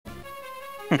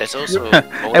There's also.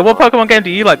 Hey, what Pokemon game do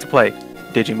you like to play?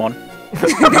 Digimon.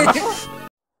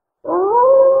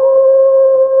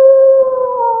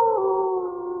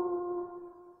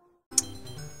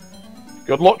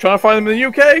 Good luck trying to find them in the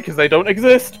UK because they don't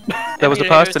exist. There was a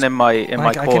person in my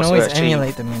course I can always who actually,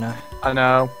 emulate them, you know. I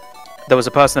know. There was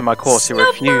a person in my course who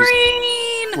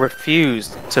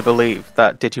refused to believe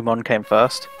that Digimon came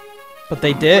first. But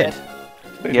they did.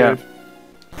 They Yeah. did.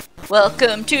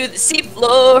 Welcome to the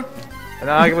seafloor. And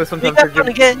arguably sometimes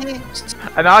Digimon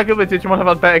have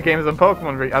had better games than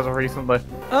Pokemon as of recently.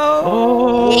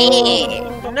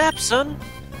 Oh. Nap, son.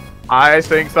 I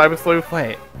think Cyber Sleuth.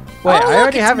 Wait, Oh, I look,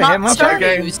 already it's have a not Hitmonchan?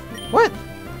 Stardust. What?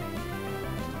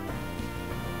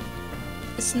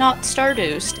 It's not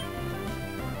Stardust.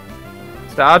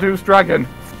 Stardust Dragon.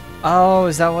 Oh,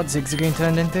 is that what Zigzagoon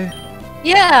turned into?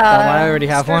 Yeah. I already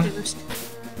have one. Stardust.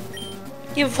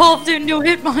 You evolved into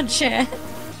Hitmonchan.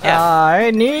 Yeah. I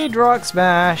need Rock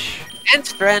Smash. And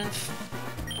strength.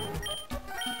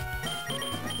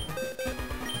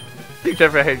 Teach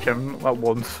every HM at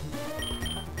once.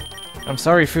 I'm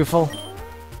sorry, Foofle.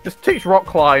 Just teach Rock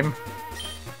Climb.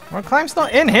 Rock Climb's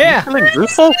not in here.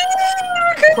 Rueful?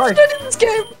 Right. in this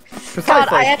game. God,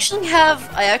 Precisely. I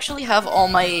actually have all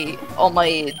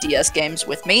my DS games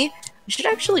with me. I should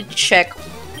actually check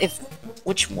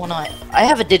which one I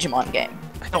have a Digimon game.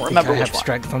 I don't remember I which have one.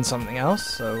 strength on something else,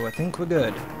 so I think we're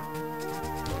good.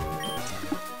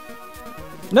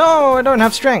 No, I don't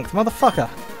have strength, motherfucker.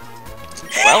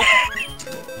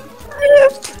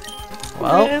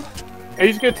 Well,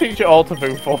 He's gonna teach it all to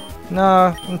Voofle.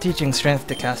 no, I'm teaching strength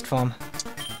to cast form.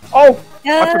 Oh!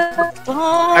 Yeah.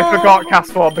 I forgot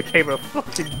Cast Form became a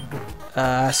fucking.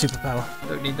 Superpower.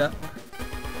 Don't need that.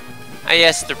 Ah,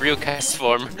 yes, the real cast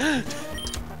form.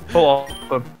 Full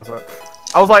on.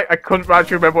 I was like, I couldn't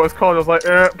actually remember what it was called. I was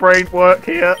like, brain work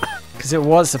here. Because it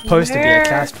was supposed to be a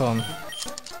cast form.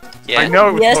 Yeah. I know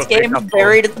it was DS supposed to be game Cast Form.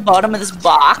 buried at the bottom of this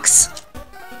box.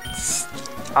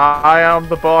 I am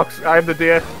the box. I am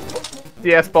the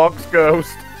DS box ghost.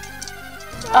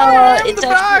 It's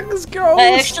actually,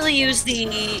 I actually use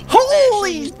the.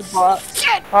 Holy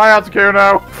shit! Hi,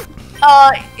 Articuno.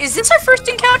 Is this our first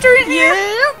encounter in here?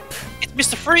 It's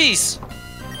Mr. Freeze!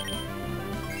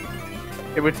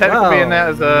 It would technically be in there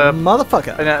as a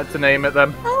motherfucker. to name it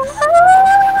then.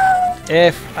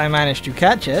 If I manage to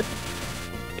catch it.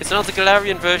 It's not the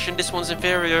Galarian version, this one's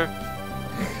inferior.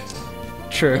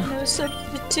 True. No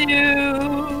substitute.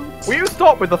 Will you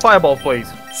stop with the fireball, please?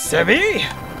 Sevi?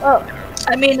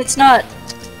 I mean, it's not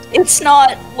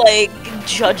like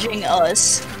judging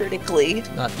us critically.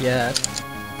 Not yet.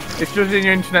 It's just in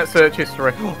your internet search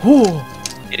history. Ooh.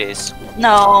 It is.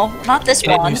 No, not this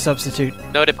Don't one. use substitute.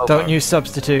 No, the Pokemon. Don't use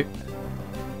substitute.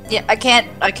 Yeah, I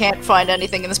can't find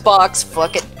anything in this box.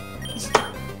 Fuck it.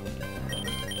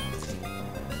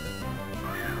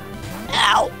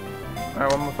 Ow!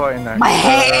 Alright, what am I fighting now? My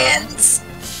hands!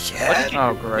 Shit.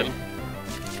 Oh, great.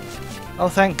 Oh,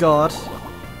 thank God.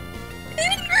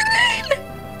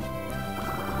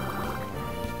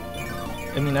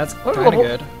 I mean, that's kind of level-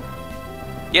 good.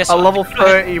 Yes, A level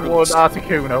 31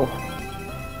 Articuno.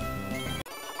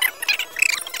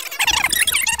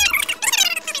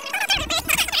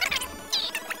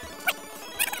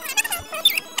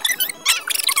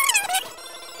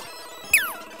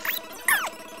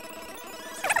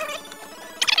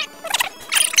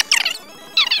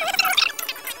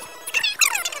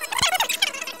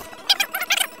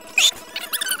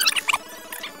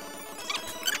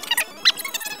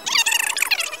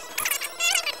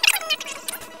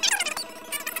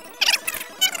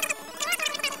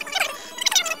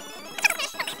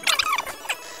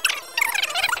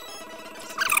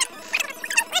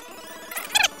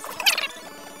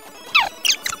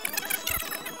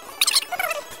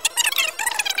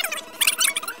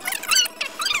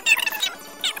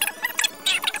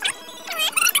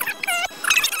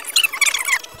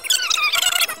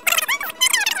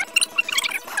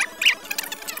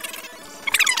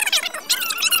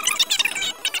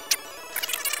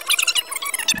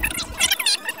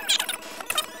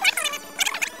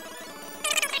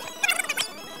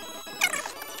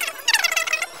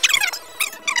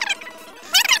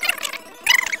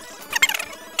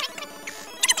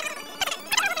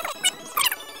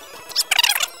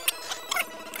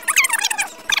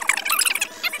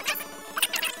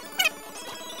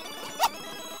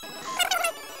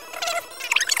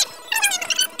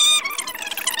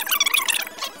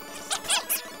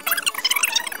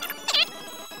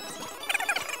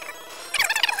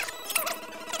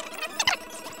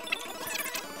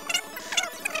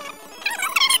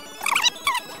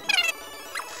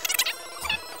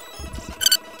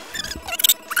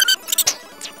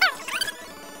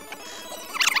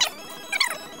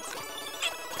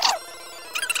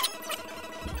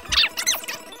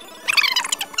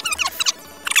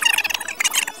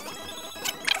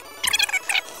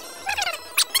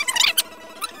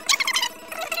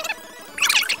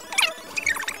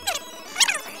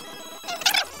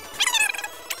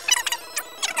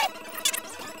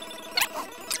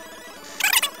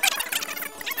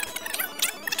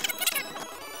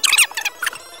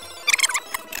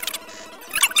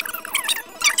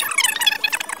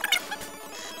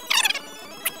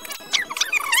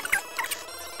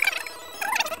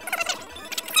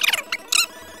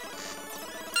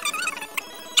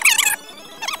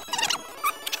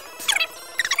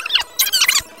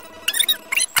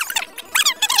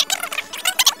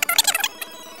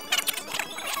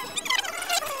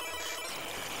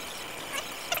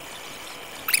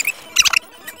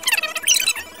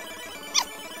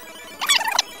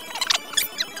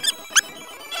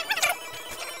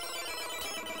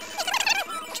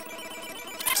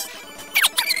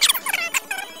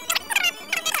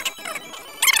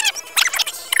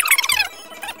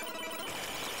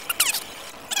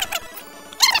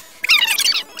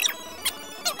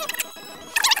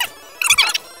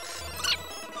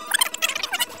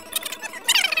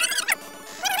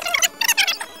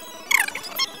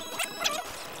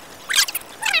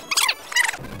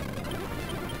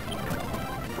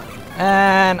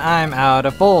 And I'm out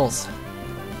of balls.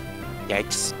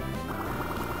 Yikes.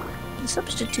 The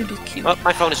substitute is cute. Oh,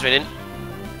 my phone is ringing.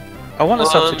 I want a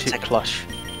One substitute second. plush.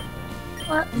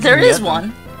 What? There Yeah, is then.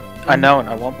 one. I know, and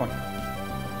I want one.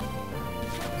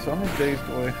 So many days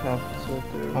do I have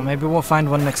to do? Well, maybe we'll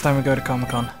find one next time we go to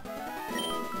Comic-Con.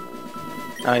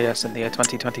 Ah, yes, in the year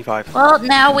 2025. Well,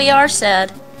 now we are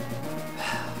sad.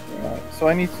 Right, so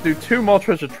I need to do 2 more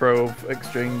treasure trove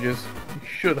exchanges.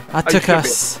 That took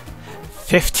us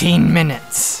 15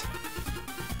 minutes.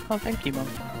 Oh, thank you, Mum.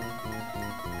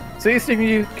 See, Stephen,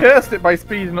 you cursed it by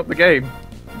speeding up the game.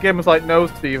 The game was like, no,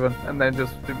 Stephen, and then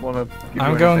just didn't want to give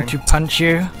I'm you going anything. to punch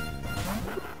you.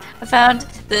 I found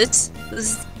this.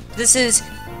 This is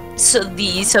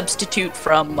the substitute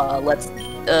from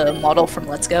model from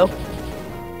Let's Go.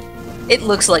 It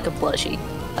looks like a plushie.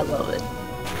 I love it.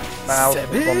 Now,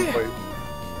 Sebby? one for you.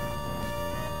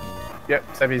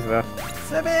 Yep, Sebby's there.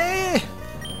 Sebby!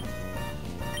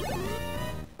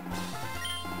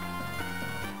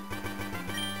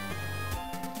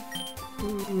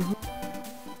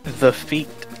 The feet.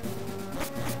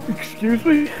 Excuse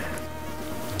me?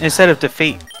 Instead of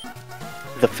defeat.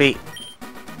 The feet.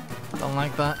 Don't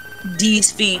like that.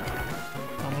 D's feet.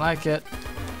 Don't like it.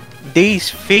 These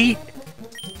feet.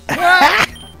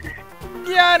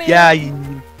 Yanni! Yeah.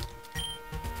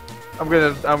 I'm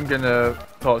gonna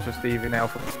torture Stevie now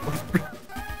for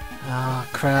Oh,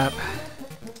 crap.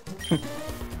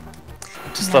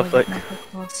 Just love like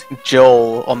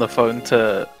Joel on the phone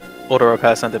to Auto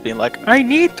Repair Center being like, I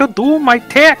need to do my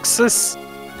taxes.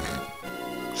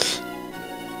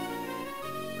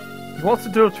 He wants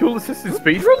to do a tool assisted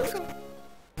speedrun?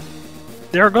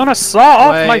 They're gonna saw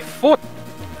off my Wait. foot.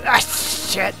 Ah,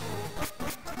 shit!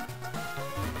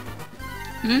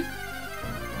 Hmm?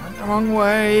 Went the wrong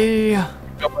way.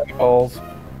 Got my balls.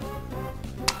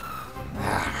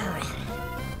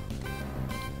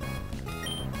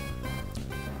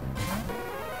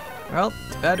 Well,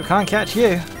 too bad we can't catch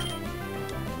you.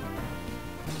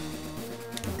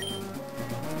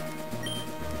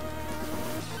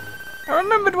 I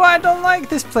remembered why I don't like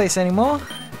this place anymore.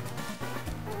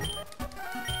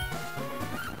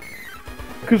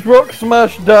 Because rock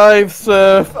smash, dive,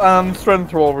 surf, and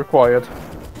strength are all required.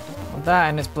 Well, that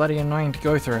and it's bloody annoying to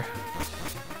go through.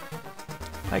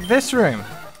 Like this room.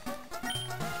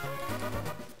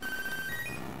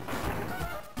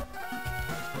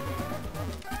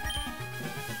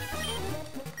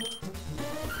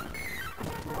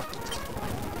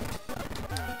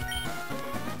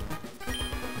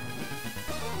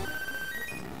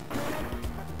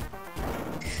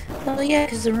 Oh yeah,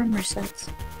 because the room resets.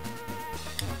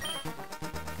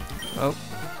 Oh,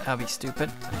 that'll be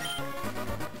stupid.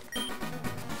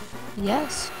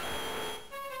 Yes.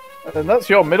 And that's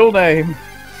your middle name.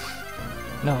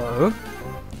 No,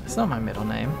 that's not my middle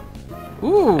name.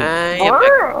 Ooh, I am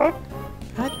back.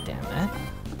 god damn it.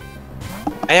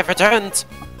 I have returned.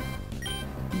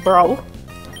 Bro.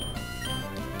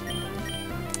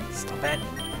 Stop it.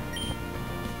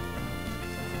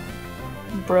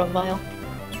 Bro vile.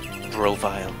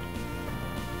 Brovile.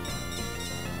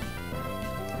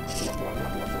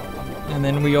 And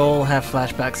then we all have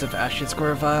flashbacks of Ash's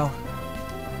Grovile.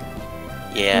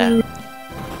 Yeah.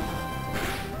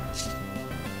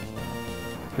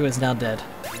 Who is now dead.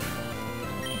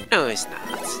 No, it's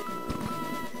not.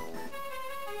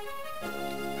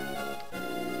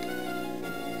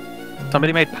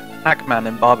 Somebody made Pac-Man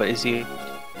and Barber is you.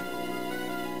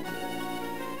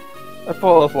 I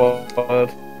thought that was word.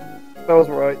 That was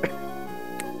right.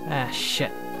 Ah,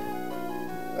 shit.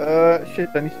 Shit,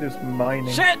 I need to do some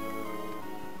mining. Shit!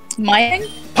 Mining?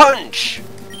 Punch!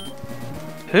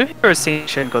 Who here has seen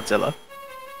Shin Godzilla?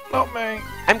 Not me.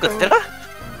 I'm Godzilla?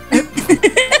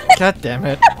 God damn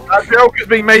it. That joke has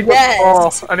been made Yes.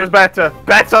 before, and it was better.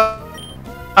 Better!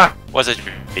 Was it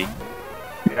really?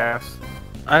 Yes.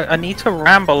 I need to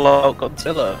ramble about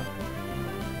Godzilla.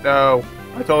 No.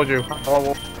 I told you.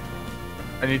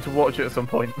 I need to watch it at some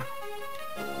point.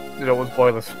 You don't want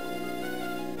spoilers.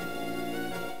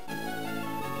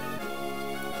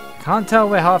 Can't tell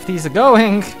where half these are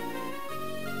going.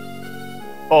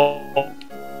 Oh.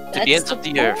 To the ends of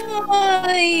the earth.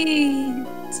 Point.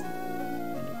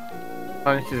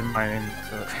 I need to do mining.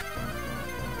 So.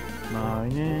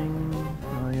 Mining.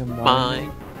 I am Mine.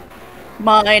 mining.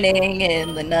 Mining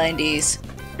in the 90s.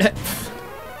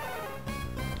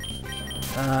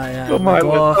 I am I might a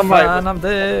li- I dwarf might and I'm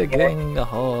digging a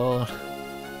hole.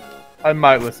 I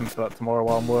might listen to that tomorrow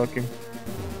while I'm working.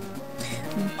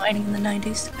 Mining in the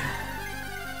 90s.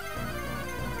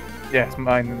 Yes,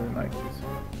 mining in the 90s.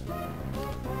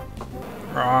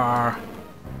 Rawr.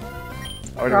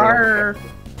 I already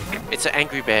read It's an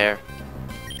angry bear.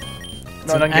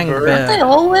 Not an angry angry bird. bear. Aren't they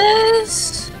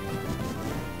always?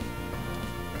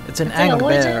 It's an Aren't they angry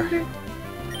always bear. angry?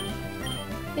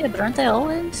 Yeah, but aren't they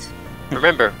always?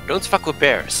 Remember, don't fuck with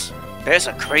bears. Bears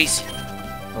are crazy.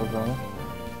 Okay.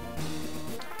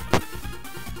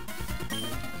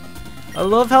 I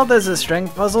love how there's a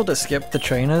strength puzzle to skip the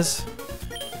trainers.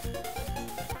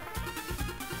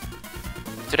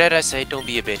 To that I say, don't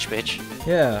be a bitch, bitch.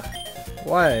 Yeah.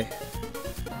 Why?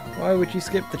 Why would you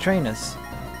skip the trainers?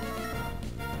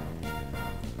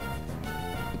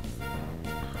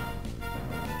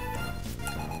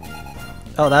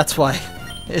 Oh, that's why.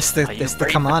 It's the Are you it's the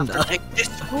brave commander. enough to take this?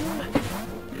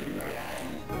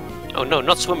 Oh no,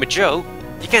 not Swimmer Joe.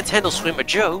 You can't handle Swimmer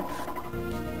Joe.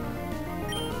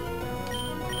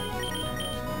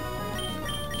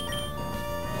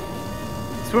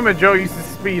 Swimmer Joe uses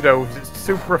speedos. It's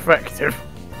super effective.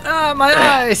 Ah, my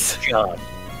eyes! God.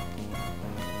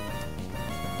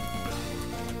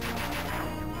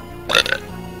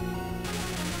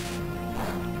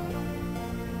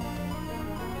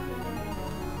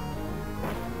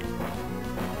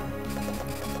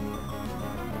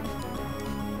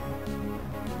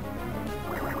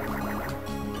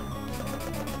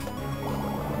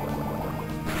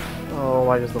 Oh,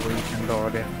 why does the weekend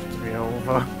already have to be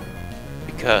over?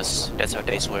 Because that's how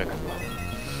days work.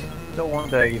 Don't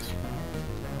want days.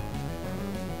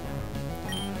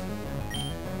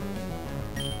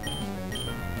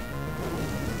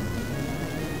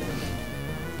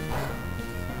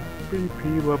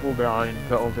 BP level 9,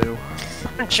 that'll do.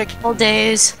 Check. All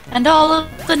days and all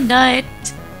of the night.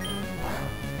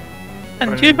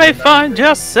 And you may find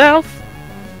yourself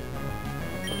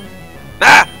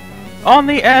Ah! on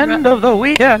the end of the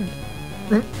weekend.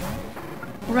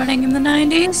 Running in the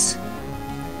 90s.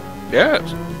 Yes.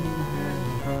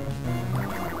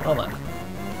 Hold on.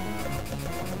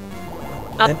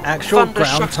 Not An actual Thundershock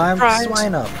ground time Surprise.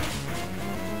 swine up.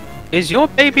 Is your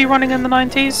baby running in the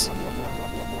 90s?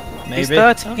 He's Maybe.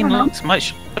 13 months. Might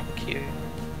shock you.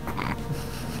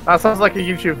 That sounds like a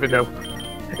YouTube video.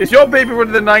 Is your baby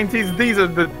running the 90s? These are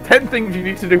the 10 things you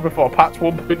need to do before patch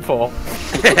 1.4.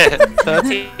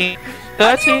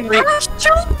 13 weeks.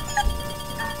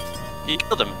 You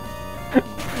killed him.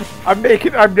 I'm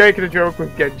making a joke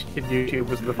with Genshin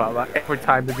YouTubers and the fact that every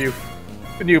time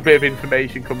a new bit of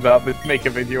information comes out, they make a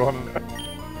video on it.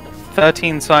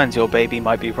 13 signs your baby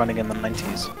might be running in the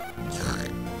 90s.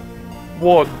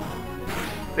 1.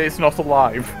 It's not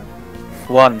alive.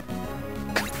 1.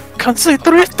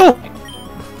 Considrito!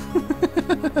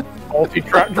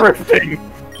 Multi-track drifting.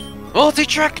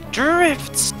 Multi-track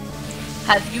drifts.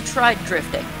 Have you tried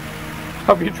drifting?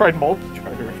 Have you tried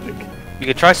multi-track drifting? You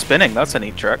could try spinning, that's a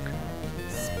neat trick.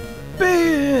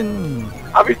 Spin!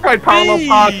 Have you tried parallel Hey.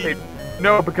 parking?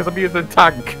 No, because I'm using a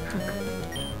tank.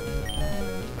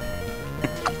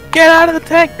 Get out of the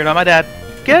tank! You're not my dad.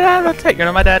 Get out of the tank! You're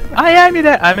not my dad. I am your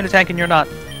dad. I'm in the tank and you're not.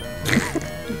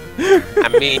 I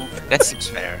mean, that seems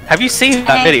fair. Have you seen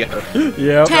that video?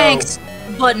 Yep. Tanks,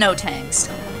 but no tanks.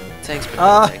 Thanks, bro.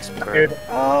 Ah. Thanks, bro. Dude,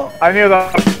 I knew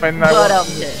that when But I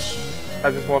dish.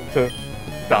 just want to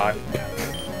die.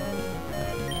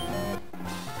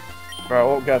 Right,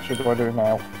 what gacha do I do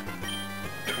now?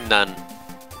 None.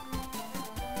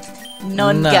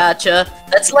 None No. gacha.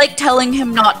 That's like telling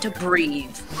him not to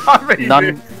breathe. I mean,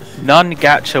 None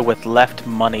gacha with left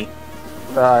money.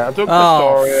 Right, I've done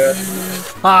Oh.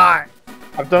 Pistoria, Hi!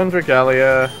 I've done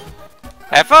Dragalia,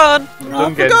 Have fun! I've I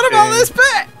done forgot about Genshin. this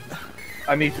bit!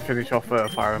 I need to finish off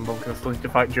Fire Emblem because I still need to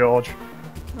fight George.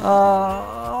 It's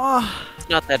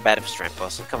not that bad of a strength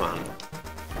puzzle. Come on.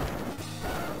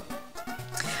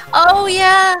 Oh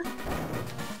yeah.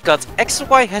 God, X and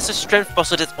Y has a strength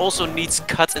puzzle that also needs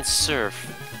cut and serve.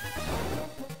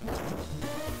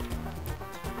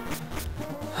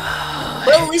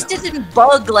 Well, at least it didn't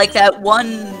bug like that one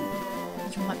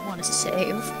you might want to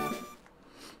save.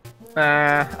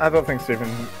 I don't think Steven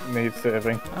needs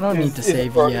saving. I don't need to He's a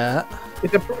save pro- yet.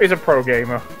 He's a pro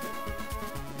gamer.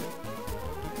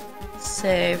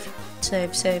 Save.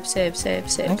 Save, save, save, save,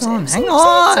 save, Hang save, on, save, hang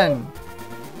save, save. on!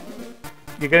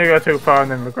 You're gonna go too far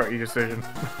and then regret your decision.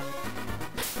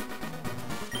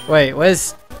 Wait,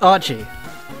 where's Archie?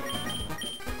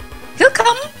 He'll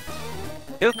come.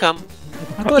 He'll come.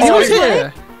 I thought he was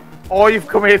here! Or you've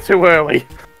come here too early.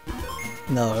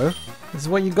 No, this is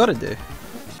what you gotta do.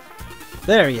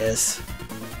 There he is.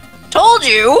 Told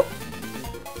you.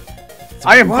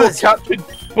 I am What? Jimmy.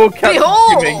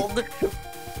 Behold.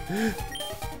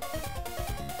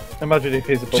 Imagine if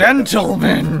he's a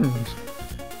Gentlemen!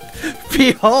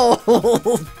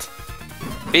 Behold!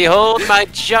 Behold my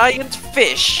giant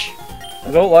fish!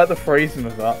 I don't like the phrasing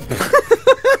of that.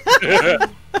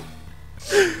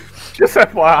 Just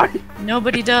FYI.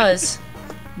 Nobody does.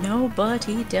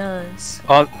 Nobody does.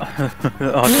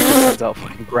 Articuno turns out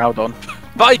fucking Groudon.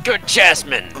 My good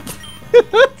Jasmine!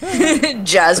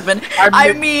 Jasmine.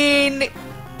 I mean,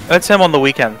 That's him on the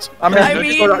weekends.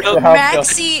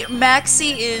 Maxie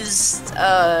is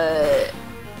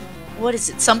what is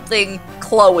it? Something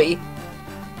Chloe.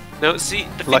 No, see,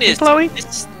 the thing Lucky is, Chloe?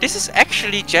 this is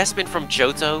actually Jasmine from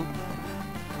Johto.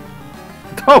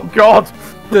 Oh god!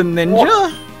 The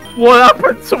ninja? What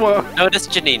happened to her? No, that's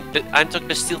Janine. I'm talking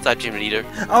the Steel type gym leader.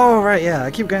 Oh, right, yeah.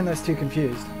 I keep getting those two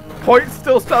confused. Point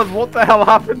still stands. What the hell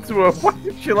happened to her? Why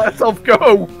did she let herself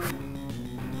go?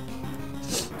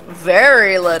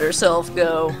 Very let herself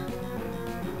go.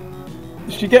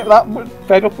 Did she get that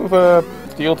fed up with her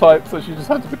steel type so she just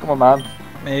had to become a man?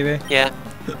 Maybe. Yeah.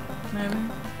 Maybe.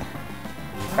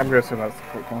 I'm guessing that's the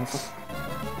quick answer.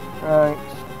 Right.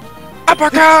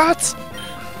 Uppercut!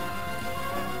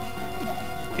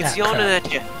 It's Yeah, yawning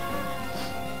at you.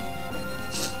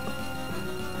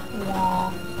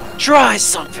 Try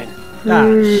something! Ah,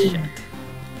 shit.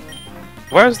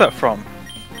 Where is that from?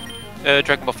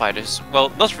 Dragon Ball Fighters. Well,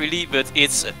 not really, but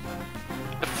it's a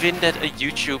thing that a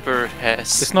YouTuber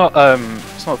has. It's not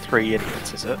 3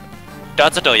 idiots, is it?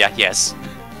 Datsudoya, yes.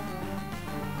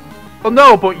 Oh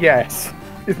no, but yes.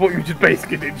 Is what you just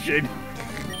basically did, Shin.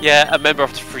 Yeah, a member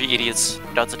of the 3 Idiots,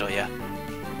 Datsudoya.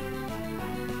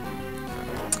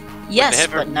 Yes,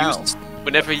 but no.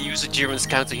 Whenever you use a Jiren's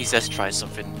counter, he says try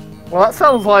something. Well, that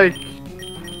sounds like...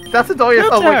 Datsudoya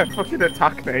sounds like a fucking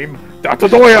attack name.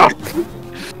 Datsudoya!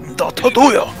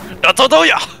 Datsudoya!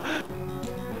 Datsudoya!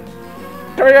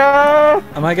 Doya!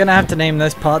 Am I gonna have to name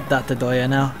this pod Datsudoya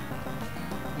now?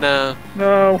 No.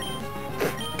 No.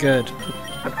 Good.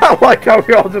 I like how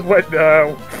we all just went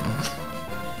no.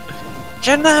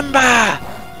 Janamba!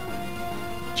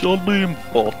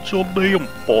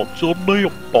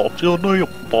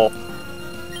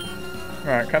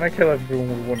 Right, can I kill everyone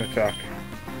with one attack?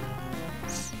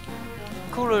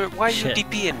 Cooler, why are you Shit.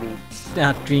 DPing me?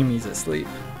 Now Dreamy's asleep.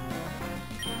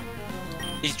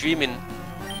 He's dreaming.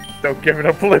 Don't give it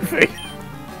up, Liffy.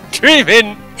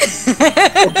 Dreaming!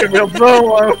 Don't give it up,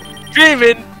 Zolo.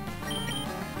 Dreaming!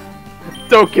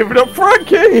 Don't give it up,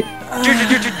 Frankie.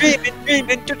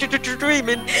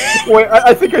 Dreaming! Wait,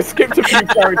 I think I skipped a few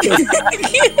characters.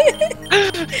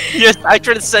 Yes, I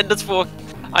transcended for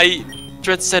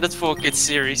Kid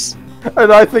series.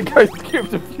 And I think I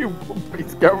skipped a few One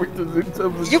Piece characters in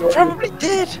terms of You genre. probably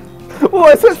did! Well,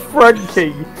 I said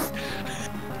Frankie.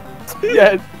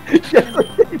 Yes. Yes, I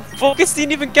did. Focus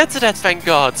didn't even get to that, thank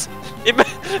God.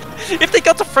 If they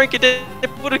got to Frankie, they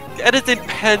would have edited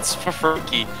pants for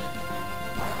Frankie.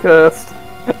 Cursed.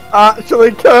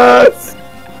 Actually cursed.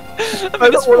 I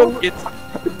mean, it's Focus.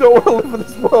 I don't want to live in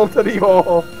this world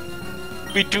anymore.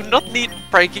 We do not need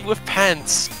Frankie with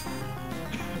pants.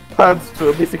 Pants to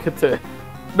a Misikate.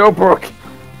 No Brook.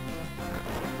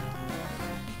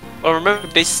 Well, remember,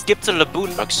 they skipped the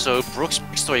Laboon arc, so Brooke's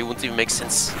story wouldn't even make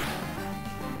sense.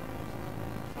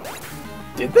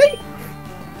 Did they?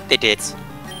 They did.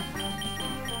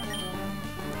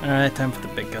 Alright, time for the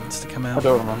big guns to come I out.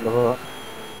 don't remember that.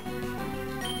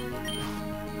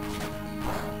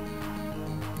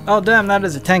 Oh damn, that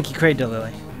is a tanky Crater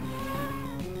Lily.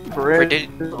 Pretty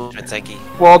tanky.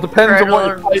 Well, depends on what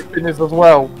your typing is as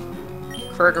well.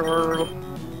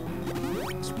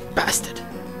 Bastard!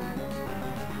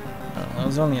 Oh, that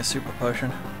was only a super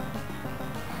potion.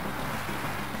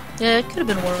 Yeah, it could have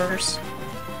been worse.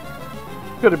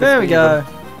 Could have been There we go.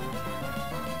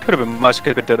 Could have been much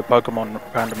good to the Pokemon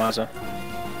Randomizer.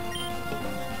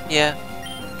 Yeah.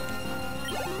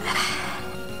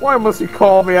 Why must you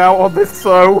call me out on this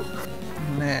so?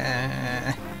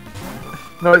 Nah.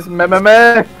 No, it's meh.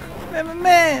 Meh.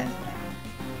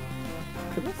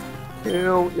 Can this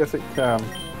kill? Yes, it can.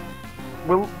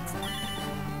 Will...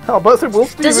 Oh, but so will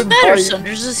Steven Doesn't matter, die?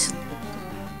 Sunders is...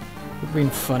 Would've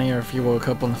been funnier if you woke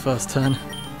up on the first turn.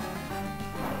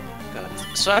 God.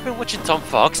 So I've been watching Tom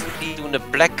Fox, he's doing a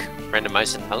black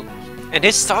randomizer now, and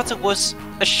his starter was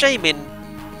a Shaman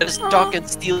that is dark and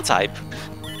steel type.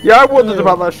 Yeah, I wondered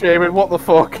about that Shaman, what the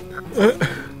fuck?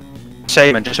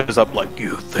 Shaman just shows up like,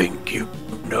 you think you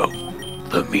know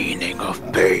the meaning of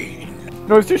pain.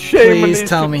 No, it's just Shaman. Please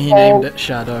tell me he named it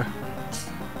Shadow.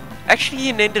 Actually,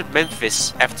 he named it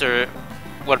Memphis after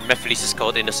what Memphis is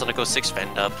called in the Sonic 06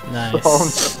 fandom.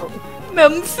 Nice. Oh,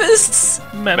 Memphis.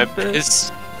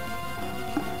 Memphis.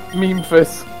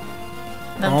 Memphis.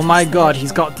 Oh my god,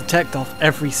 he's got detect off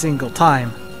every single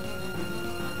time.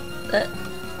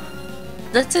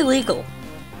 That's illegal.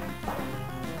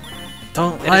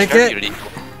 Don't That is like very it. illegal.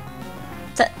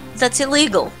 That's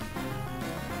illegal.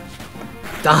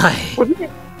 Die.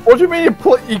 What do you mean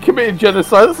you committed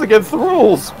genocide? That's against the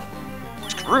rules.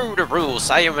 Screw the rules,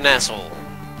 I am an asshole.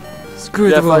 Screw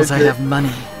Yes, the rules, I did. have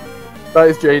money. That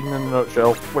is Jaden in a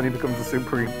nutshell when he becomes the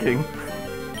Supreme King.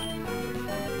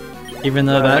 Even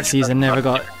though that season never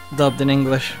got dubbed in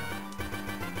English.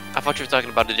 I thought you were talking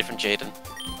about a different Jaden.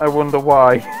 I wonder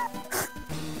why.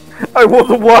 I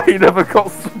wonder why he never got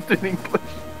subbed in English.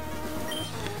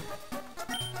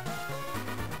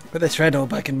 With this red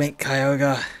orb I can make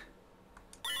Kyogre.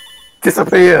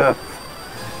 Disappear!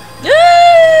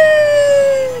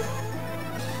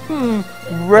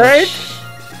 Red?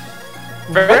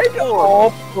 Red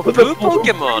orb? Blue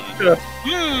Pokemon.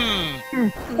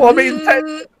 Well,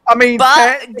 I mean,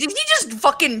 But did he just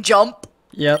fucking jump?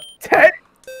 Yep.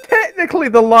 technically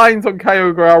the lines on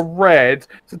Kyogre are red,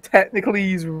 so technically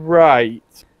he's right.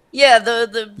 Yeah,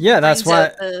 the Yeah, that's brings why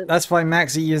out the- that's why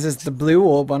Maxie uses the blue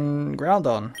orb on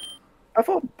Groudon. I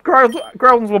thought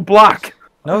Groudons were black.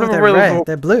 No, never they're realized red.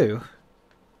 They're blue.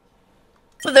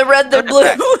 They're red, they're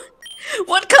blue.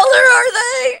 What color are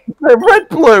they? They're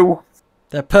red-blue.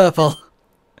 They're purple.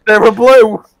 They're a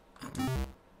blue.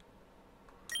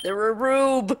 They're a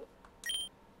rube.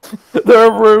 They're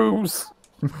a ruse.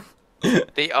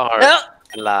 They are No.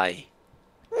 a lie.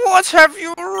 What have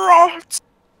you wrought?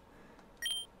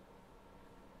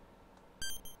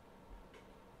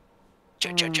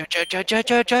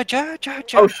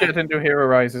 Oh shit, I didn't do Hero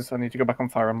Rises. I need to go back on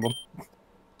Fire Emblem. I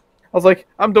was like,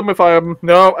 I'm done with Fire Emblem.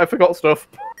 No, I forgot stuff.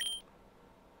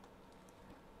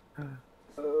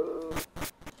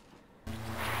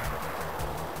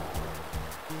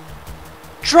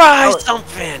 Try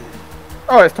something!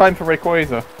 Oh, it's time for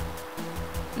Rayquaza.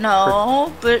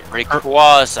 No, but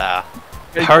Rayquaza.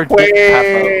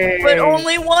 but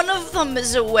only one of them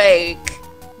is awake.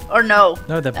 Or no.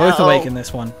 No, they're both Oh. awake in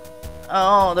this one.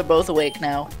 Oh, they're both awake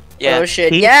now. Yeah. Oh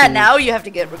shit. He- Yeah, he- now you have to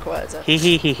get Rayquaza.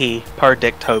 Hee. Per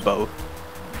Dictobo.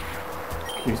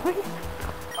 Excuse me?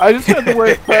 I just heard the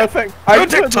word perfect. I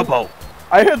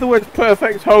heard the word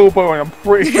perfect hobo, and I'm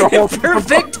pretty sure.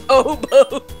 Perfect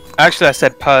hobo. Actually, I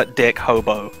said per Dick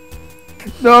Hobo.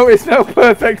 No, it's now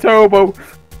perfect hobo.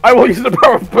 I will use the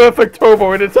power of perfect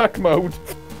hobo in attack mode.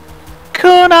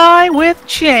 Kunai with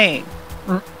chain.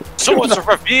 Swords of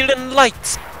revealing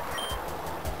lights.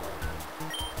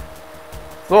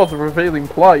 Swords of revealing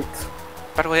plight.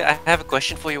 By the way, I have a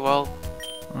question for you all.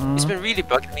 It's been really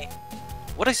bugging me.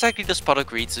 What exactly does pot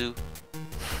agree to?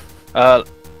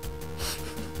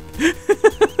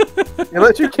 It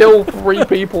lets you kill 3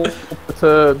 people per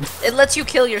turn. It lets you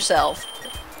kill yourself.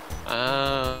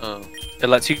 Oh. It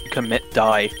lets you commit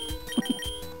die.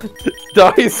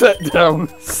 Die set down.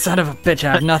 Son of a bitch,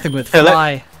 I have nothing with Hello?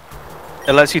 fly.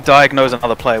 It lets you diagnose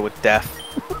another player with death.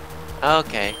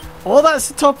 Okay. All that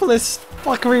Satopolis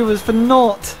fuckery was for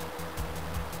naught.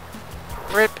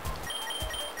 Rip.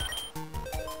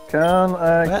 Can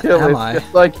I Where kill am it? I?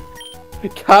 Yes, like,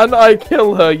 can I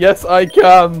kill her? Yes, I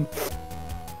can.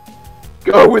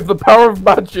 Go with the power of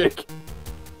magic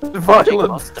and Magic violence.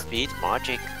 must defeat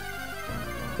magic.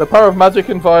 The power of magic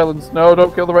and violence. No,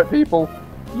 don't kill the right people.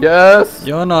 Yes.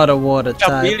 You're not a water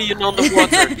type. Chameleon on the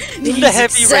water. In He's the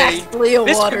heavy rain. exactly a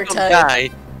This water will type. die.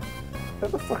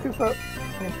 What the fuck is that?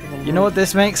 You know what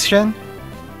this makes, Shin?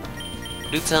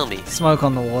 Do tell me. Smoke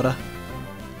on the water.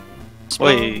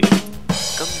 Wait.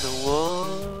 Come the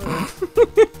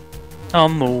war.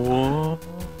 On the wall.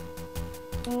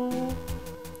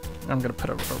 I'm gonna put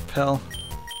a repel.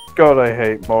 God, I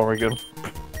hate Morrigan.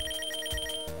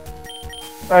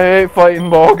 I hate fighting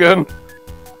Morgan.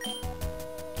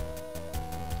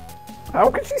 How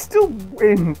can she still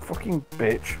win, fucking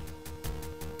bitch?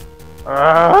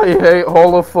 I hate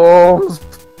holoforms.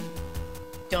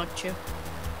 Don't you?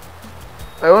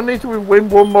 I only need to win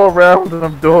one more round and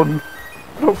I'm done.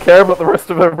 I don't care about the rest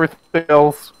of everything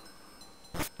else.